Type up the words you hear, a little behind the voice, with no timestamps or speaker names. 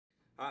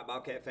All right,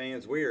 Bobcat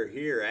fans, we are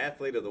here,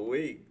 Athlete of the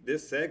Week.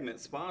 This segment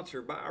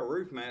sponsored by our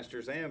Roof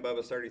Masters and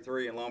Bubba's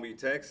 33 in Longview,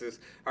 Texas.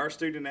 Our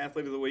student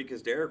Athlete of the Week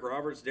is Derek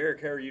Roberts.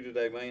 Derek, how are you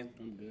today, man?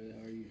 I'm good.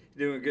 How are you?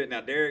 Doing good.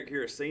 Now, Derek,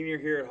 you're a senior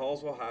here at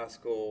Hallsville High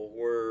School.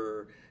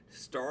 We're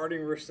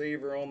starting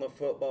receiver on the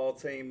football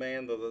team,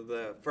 man.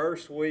 The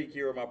first week,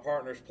 you were my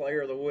partner's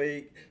player of the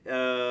week.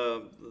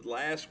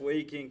 Last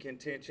week in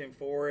contention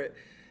for it.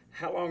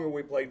 How long have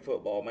we played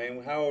football,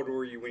 man? How old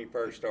were you when you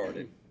first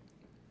started?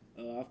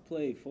 I've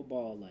played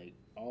football like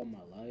all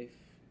my life.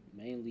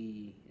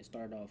 Mainly, it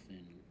started off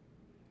in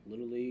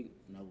Little League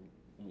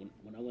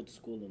when I went to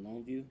school in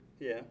Longview.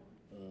 Yeah.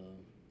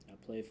 I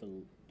played for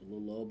the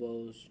Little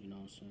Lobos. You know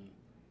what I'm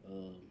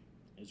saying?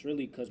 It's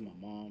really because my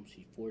mom,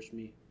 she forced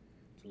me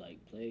to like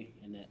play,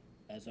 and that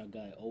as I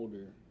got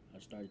older, I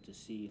started to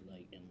see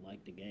and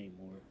like the game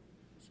more.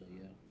 So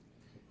yeah.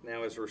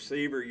 Now, as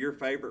receiver, your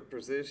favorite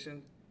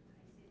position?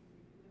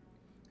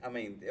 I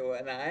mean,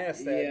 when I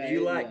asked that, do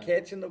you like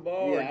catching the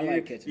ball? Yeah, I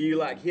like catching the ball. You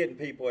like hitting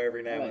people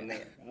every now and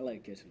then? I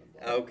like catching the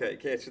ball. Okay,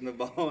 catching the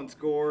ball and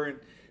scoring.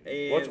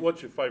 And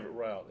what's your favorite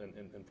route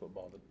in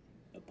football?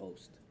 A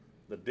post.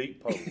 The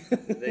deep post.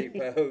 The deep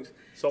post.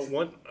 So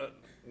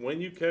when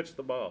you catch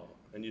the ball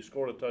and you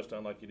scored a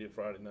touchdown like you did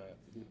Friday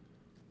night,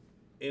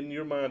 in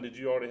your mind, did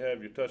you already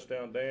have your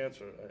touchdown dance?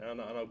 Or I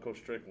know Coach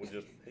Strickland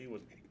was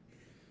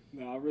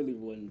No, I really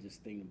wasn't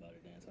just thinking about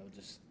a dance. I was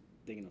just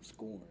thinking of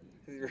scoring.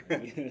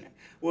 Right.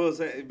 Well, is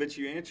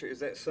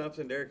that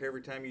something, Derek,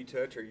 every time you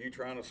touch, are you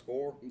trying to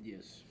score?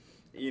 Yes.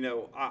 You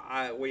know,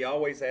 we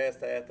always ask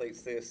the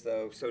athletes this,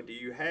 though. So do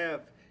you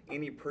have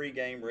any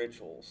pregame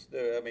rituals?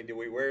 Do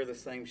we wear the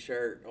same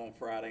shirt on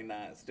Friday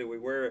nights? Do we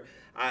wear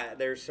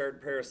there's a certain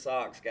pair of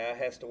socks guy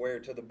has to wear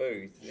to the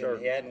booth. Sure.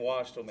 He hadn't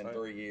washed them in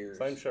 3 years.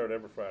 Same shirt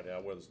every Friday. I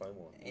wear the same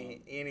one.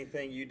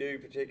 Anything you do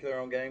particular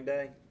on game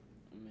day?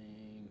 I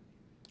mean,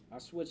 I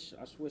switch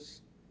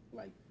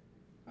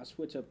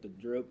up the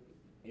drip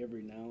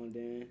every now and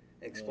then.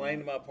 Explain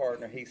to my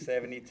partner, he's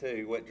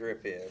 72, what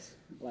drip is.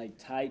 Like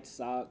tight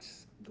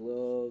socks,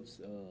 gloves,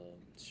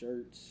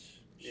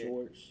 shirts,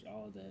 shorts,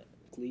 all that,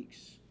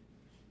 cleats.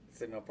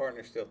 So my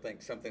partner still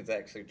thinks something's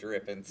actually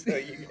dripping. So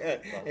you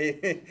got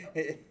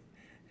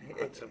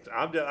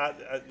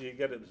you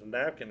get a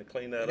napkin to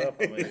clean that up.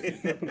 I mean, if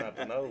you're dripping out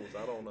the nose,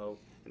 I don't know.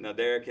 Now,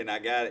 Derek, and I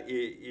got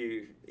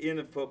you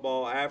into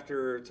football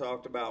after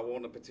talked about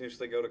wanting to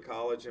potentially go to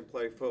college and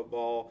play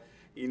football.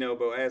 You know,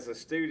 but as a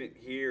student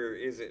here,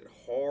 is it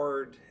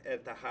hard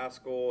at the high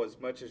school, as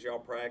much as y'all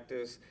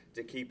practice,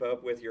 to keep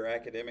up with your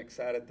academic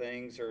side of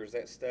things, or is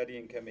that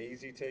studying come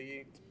easy to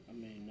you? I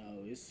mean,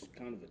 no, it's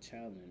kind of a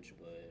challenge,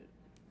 but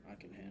I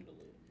can handle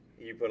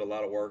it. You put a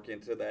lot of work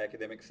into the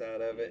academic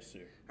side of it? Yes,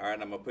 sir. All right,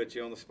 I'm going to put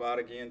you on the spot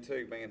again,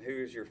 too, man. Who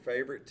is your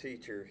favorite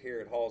teacher here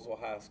at Hallsville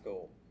High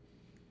School?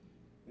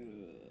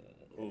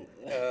 And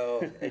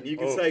you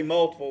can say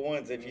multiple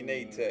ones if you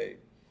need to.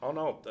 Oh,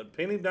 no.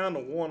 Pin him down to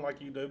one like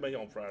you do me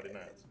on Friday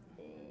nights.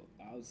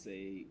 I would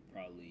say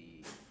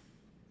probably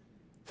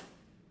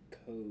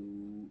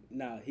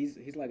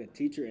he's like a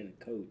teacher and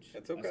a coach.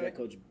 That's okay. I say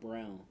Coach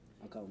Brown.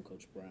 I call him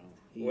Coach Brown.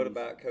 What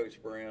about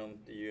Coach Brown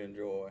do you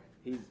enjoy?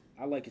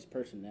 I like his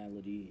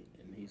personality,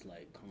 and he's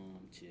like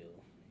calm,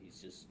 chill.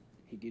 He's just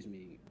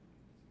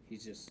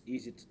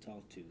easy to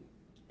talk to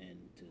and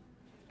to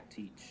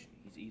teach.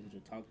 He's easy to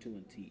talk to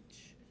and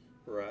teach.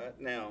 Right.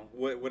 Now,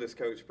 what is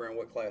Coach Brown?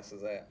 What class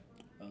is that?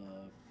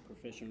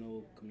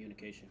 Professional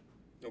communication.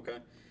 Okay.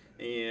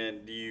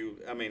 And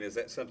is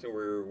that something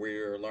where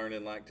we're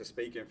learning to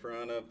speak in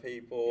front of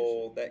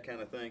people, yes, that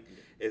kind of thing?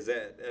 Is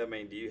that,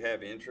 do you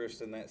have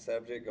interest in that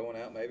subject, going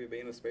out maybe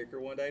being a speaker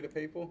one day to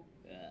people?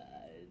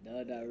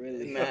 No, not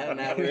really. No,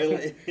 not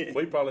really.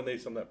 We probably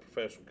need some of that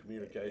professional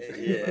communication.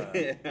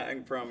 Yeah, I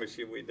can promise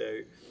you we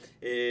do.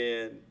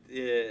 And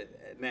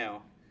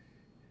now,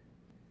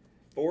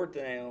 4th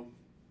down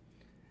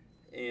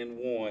and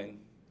 1.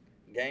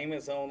 Game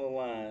is on the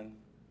line.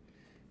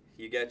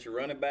 You got your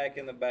running back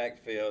in the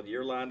backfield.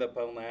 You're lined up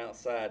on the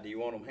outside. Do you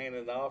want them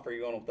handing it off, or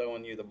you want them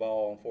throwing you the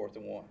ball on 4th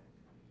and 1?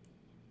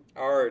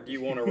 Or do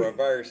you want a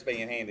reverse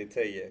being handed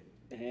to you?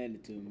 Hand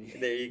it to me.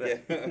 There you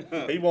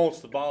go. He wants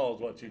the ball, is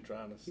what you're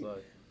trying to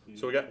say.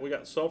 So we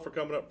got Sulphur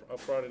coming up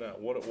Friday night.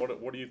 What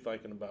are you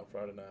thinking about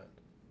Friday night?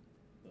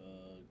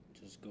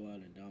 Just go out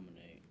and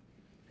dominate.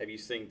 Have you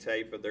seen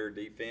tape of their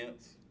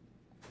defense?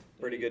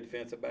 Pretty good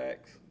defensive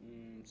backs?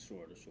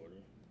 Sort of.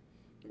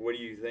 What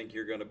do you think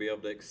you're going to be able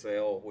to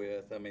excel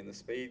with? The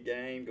speed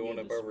game, going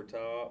up over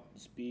top? The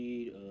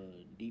speed,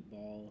 deep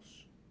balls,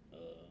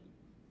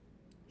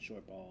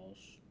 short balls,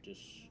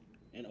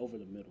 and over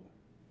the middle.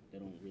 They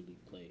don't really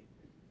play.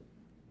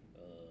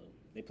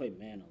 They play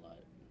man a lot,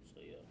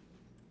 so yeah.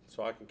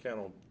 So I can count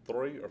on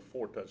 3 or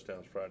 4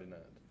 touchdowns Friday night?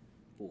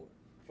 4.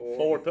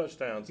 4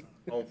 touchdowns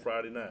on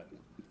Friday night.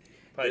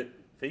 Hey,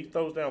 if he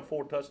throws down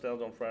 4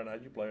 touchdowns on Friday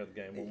night, you play the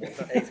game one more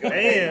time.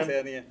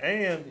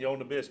 And you're on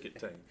the biscuit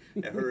team.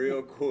 Now,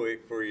 real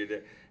quick for you,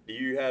 do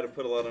You had to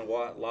put a lot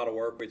of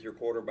work with your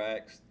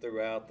quarterbacks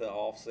throughout the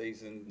off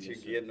season to Yes,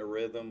 sir. get in the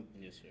rhythm.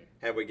 Yes, sir.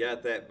 Have we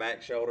got that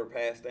back shoulder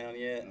pass down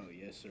yet? Oh,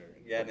 yes, sir.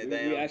 Got it we,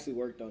 down? we actually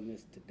worked on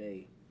this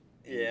today.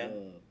 Yeah.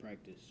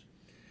 Practice.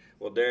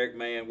 Well, Derek,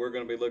 man, we're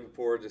going to be looking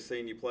forward to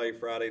seeing you play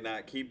Friday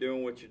night. Keep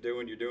doing what you're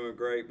doing. You're doing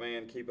great,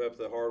 man. Keep up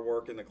the hard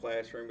work in the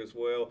classroom as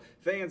well.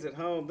 Fans at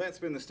home, that's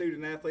been the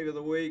Student Athlete of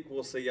the Week.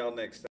 We'll see y'all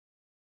next time.